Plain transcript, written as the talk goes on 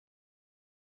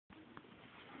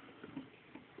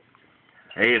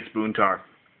Hey, it's Boontar.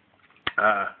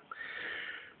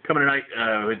 Coming tonight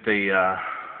with the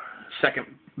second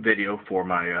video for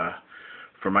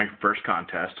my first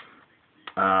contest.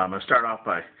 I'm gonna start off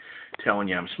by telling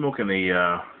you I'm smoking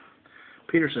the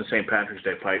Peterson St. Patrick's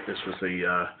Day pipe. This was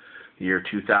the year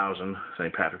 2000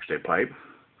 St. Patrick's Day pipe.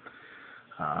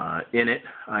 In it,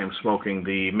 I am smoking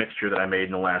the mixture that I made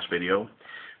in the last video,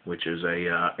 which is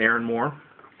a Aaronmore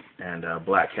and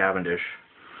Black Cavendish.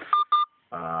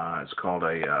 It's called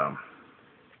a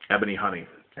Ebony Honey,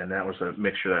 and that was a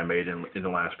mixture that I made in the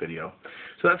last video.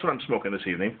 So that's what I'm smoking this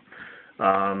evening.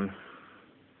 I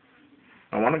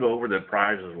want to go over the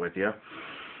prizes with you.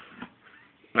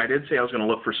 I did say I was going to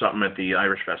look for something at the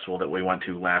Irish Festival that we went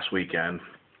to last weekend.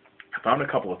 I found a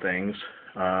couple of things.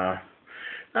 Not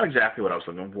exactly what I was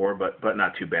looking for, but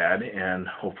not too bad, and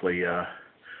hopefully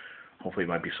it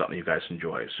might be something you guys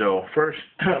enjoy. So first,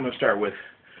 I'm going to start with,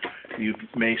 you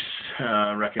may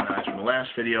recognize from the last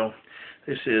video,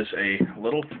 this is a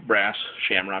little brass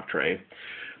shamrock tray.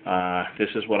 This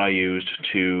is what I used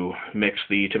to mix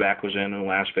the tobaccos in the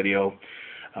last video.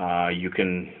 You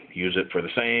can use it for the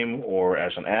same, or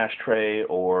as an ashtray,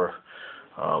 or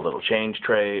a little change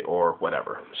tray, or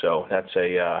whatever. So that's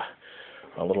a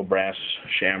little brass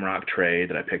shamrock tray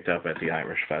that I picked up at the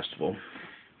Irish Festival.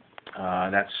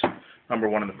 That's number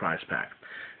one in the prize pack.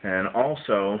 And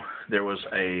also, there was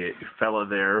a fella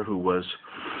there who was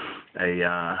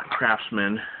a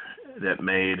craftsman that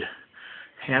made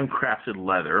handcrafted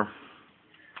leather.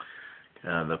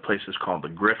 The place is called the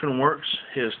Griffin Works.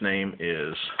 His name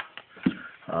is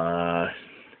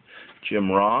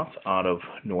Jim Roth out of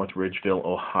North Ridgeville,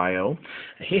 Ohio.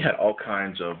 He had all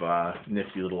kinds of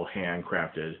nifty little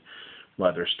handcrafted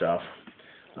leather stuff.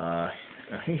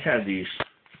 He had these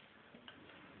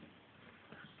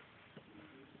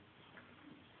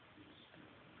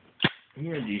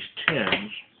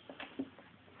tins,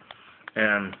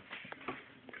 and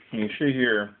you see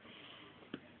here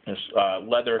this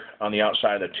leather on the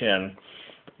outside of the tin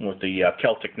with the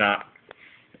Celtic knot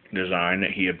design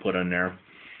that he had put in there.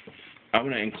 I'm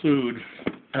going to include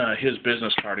his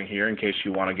business card in here in case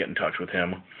you want to get in touch with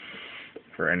him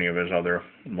for any of his other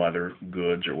leather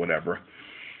goods or whatever.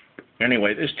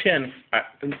 Anyway, this tin,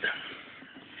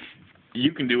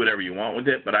 you can do whatever you want with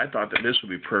it, but I thought that this would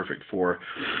be perfect for,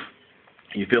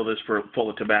 you fill this full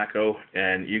of tobacco,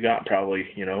 and you got probably,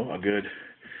 you know, a good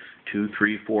 2,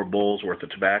 3, 4 bowls worth of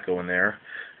tobacco in there,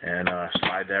 and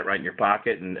slide that right in your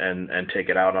pocket and take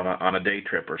it out on a day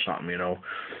trip or something, you know.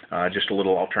 Just a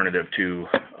little alternative to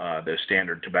the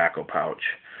standard tobacco pouch.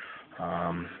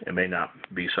 It may not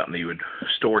be something that you would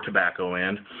store tobacco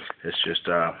in. It's just,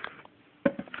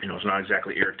 you know, it's not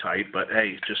exactly airtight, but hey,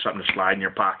 it's just something to slide in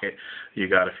your pocket. You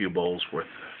got a few bowls worth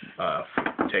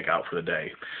take out for the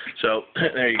day. So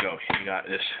there you go. You got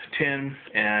this tin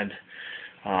and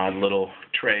little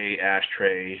tray,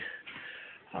 ashtray,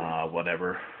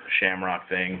 whatever, shamrock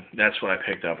thing. That's what I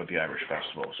picked up at the Irish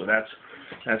Festival. So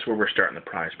that's where we're starting the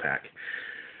prize pack.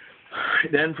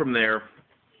 Then from there,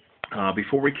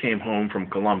 before we came home from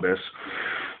Columbus,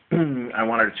 I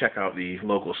wanted to check out the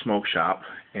local smoke shop,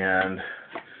 and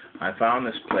I found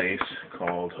this place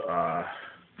called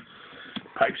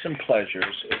Pipes and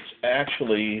Pleasures. It's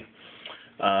actually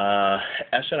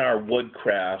S&R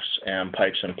Woodcrafts and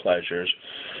Pipes and Pleasures.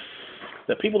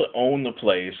 The people that own the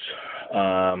place,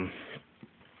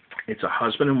 it's a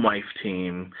husband and wife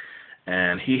team,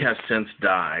 and he has since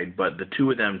died, but the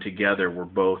two of them together were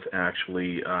both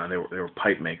actually, they were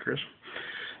pipe makers.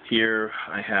 Here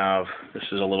I have, this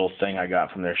is a little thing I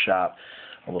got from their shop,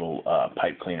 a little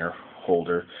pipe cleaner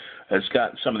holder. It's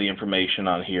got some of the information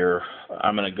on here.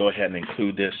 I'm going to go ahead and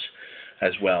include this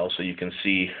as well so you can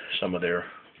see some of their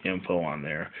info on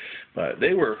there. But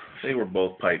they were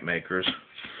both pipe makers.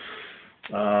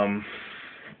 And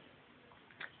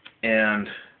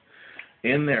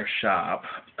in their shop,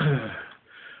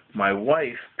 my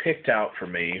wife picked out for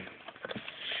me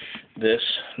this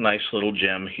nice little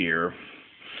gem here.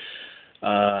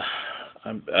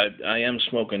 I am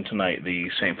smoking tonight the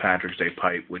St. Patrick's Day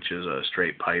pipe, which is a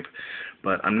straight pipe,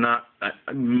 but I'm not.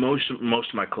 Most of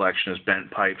my collection is bent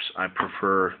pipes. I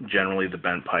prefer generally the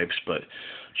bent pipes, but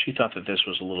she thought that this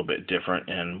was a little bit different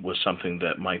and was something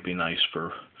that might be nice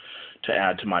to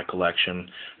add to my collection.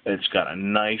 It's got a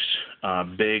nice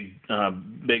big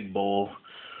bowl.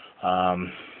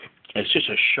 It's just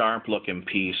a sharp looking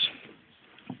piece.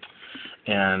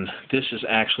 And this is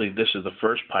the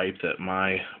first pipe that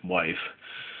my wife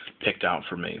picked out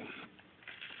for me.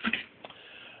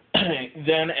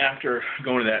 Then after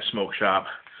going to that smoke shop,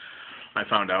 I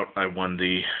found out I won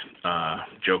the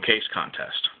Joe Case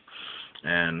contest.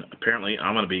 and apparently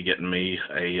I'm going to be getting me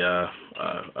a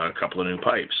couple of new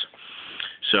pipes.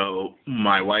 So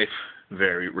my wife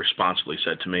very responsibly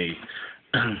said to me,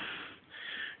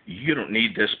 you don't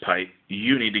need this pipe,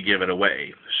 you need to give it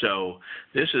away. So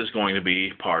this is going to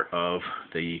be part of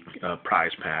the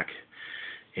prize pack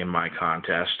in my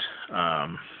contest.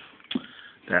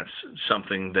 That's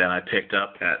something that I picked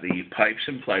up at the Pipes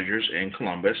and Pleasures in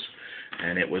Columbus,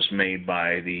 and it was made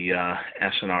by the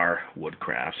S&R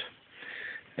Woodcraft.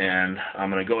 And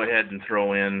I'm going to go ahead and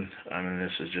throw in, I mean,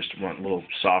 this is just one little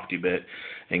softy bit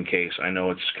in case. I know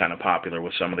it's kind of popular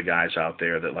with some of the guys out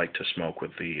there that like to smoke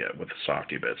with the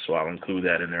softy bit, so I'll include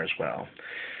that in there as well.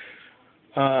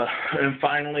 And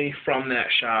finally, from that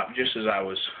shop, just as I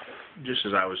was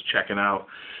checking out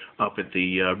up at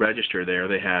the register there,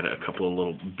 they had a couple of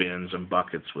little bins and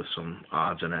buckets with some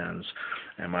odds and ends.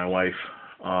 And my wife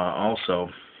also,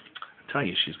 I tell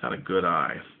you, she's got a good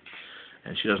eye.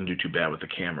 And she doesn't do too bad with the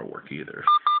camera work either.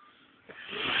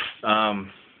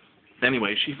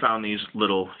 Anyway, she found these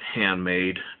little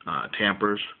handmade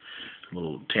tampers, a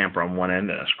little tamper on one end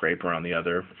and a scraper on the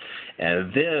other.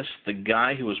 And this, the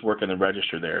guy who was working the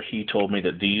register there, he told me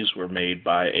that these were made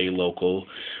by a local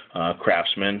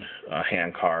craftsman,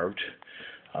 hand-carved,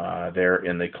 there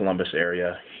in the Columbus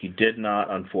area. He did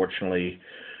not, unfortunately,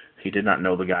 he did not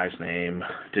know the guy's name,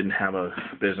 didn't have a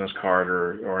business card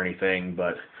or anything,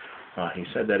 but he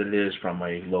said that it is from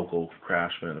a local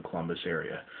craftsman in the Columbus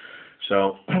area.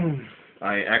 So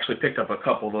I actually picked up a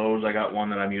couple of those. I got one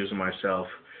that I'm using myself,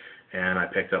 and I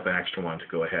picked up an extra one to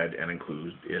go ahead and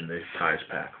include in the prize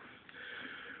pack.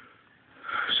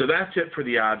 So that's it for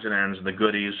the odds and ends, the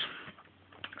goodies,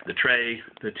 the tray,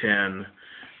 the tin,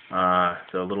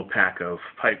 the little pack of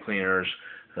pipe cleaners,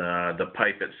 the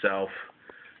pipe itself.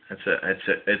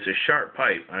 It's a sharp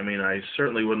pipe. I mean, I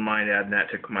certainly wouldn't mind adding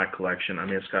that to my collection. I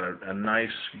mean, it's got a nice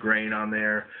grain on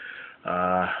there,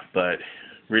 but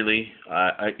really,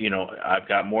 you know, I've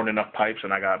got more than enough pipes,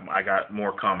 and I got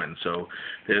more coming. So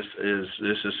this is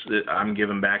I'm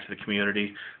giving back to the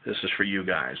community. This is for you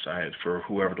guys, for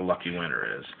whoever the lucky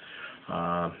winner is.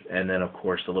 And then, of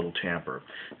course, the little tamper.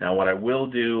 Now, what I will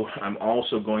do, I'm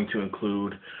also going to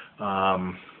include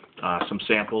some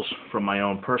samples from my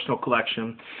own personal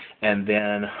collection, and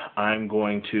then I'm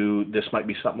going to, this might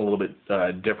be something a little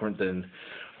bit different than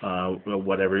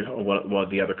what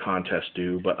the other contests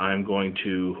do, but I'm going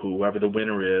to, whoever the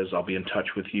winner is, I'll be in touch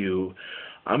with you.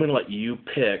 I'm going to let you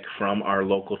pick from our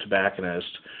local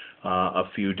tobacconist a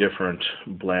few different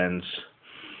blends,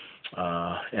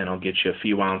 and I'll get you a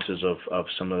few ounces of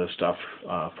some of the stuff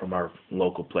from our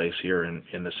local place here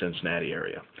in the Cincinnati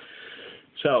area.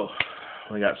 So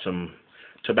we got some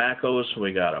tobaccos,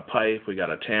 we got a pipe, we got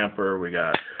a tamper, we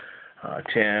got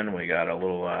tin, we got a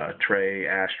little tray,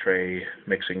 ashtray,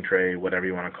 mixing tray, whatever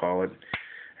you want to call it,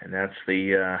 and that's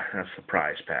the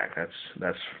prize pack.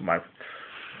 That's my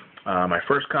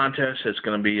first contest. It's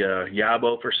going to be a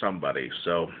yabo for somebody.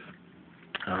 So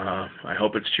I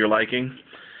hope it's to your liking.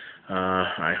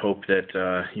 I hope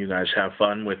that you guys have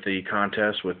fun with the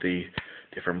contest, with the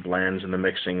different blends and the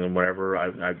mixing and whatever.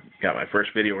 I've got my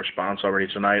first video response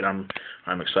already tonight.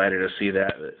 I'm excited to see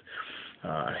that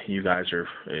you guys are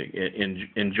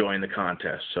enjoying the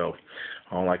contest. So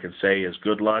all I can say is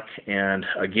good luck. And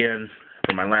again,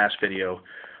 for my last video,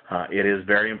 it is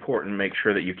very important. Make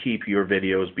sure that you keep your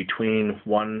videos between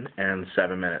 1 and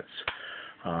 7 minutes.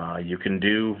 You can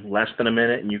do less than a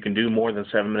minute, and you can do more than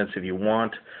 7 minutes if you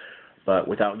want. But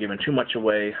without giving too much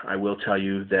away, I will tell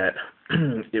you that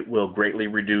it will greatly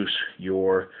reduce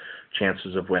your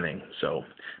chances of winning. So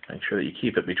make sure that you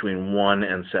keep it between 1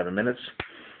 and 7 minutes.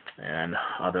 And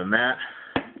other than that,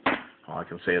 all I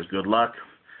can say is good luck,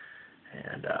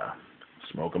 and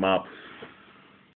smoke them up.